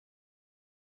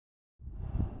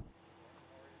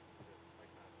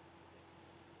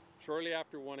Shortly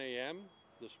after 1 a.m.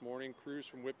 this morning, crews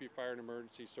from Whitby Fire and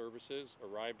Emergency Services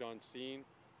arrived on scene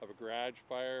of a garage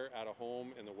fire at a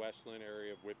home in the Westland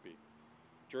area of Whitby.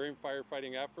 During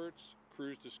firefighting efforts,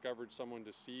 crews discovered someone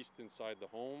deceased inside the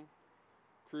home.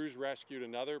 Crews rescued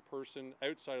another person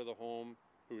outside of the home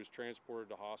who was transported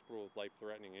to hospital with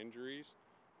life-threatening injuries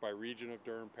by Region of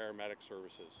Durham Paramedic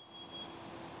Services.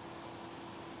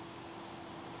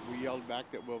 We yelled back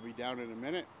that we'll be down in a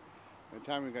minute. By the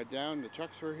time we got down, the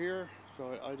trucks were here,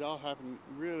 so it all happened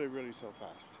really so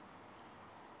fast.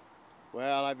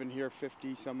 Well, I've been here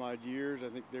 50 some odd years. I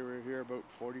think they were here about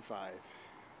 45.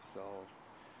 So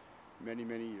many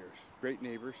years. Great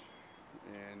neighbors,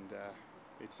 and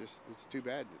it's too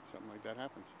bad that something like that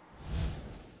happens.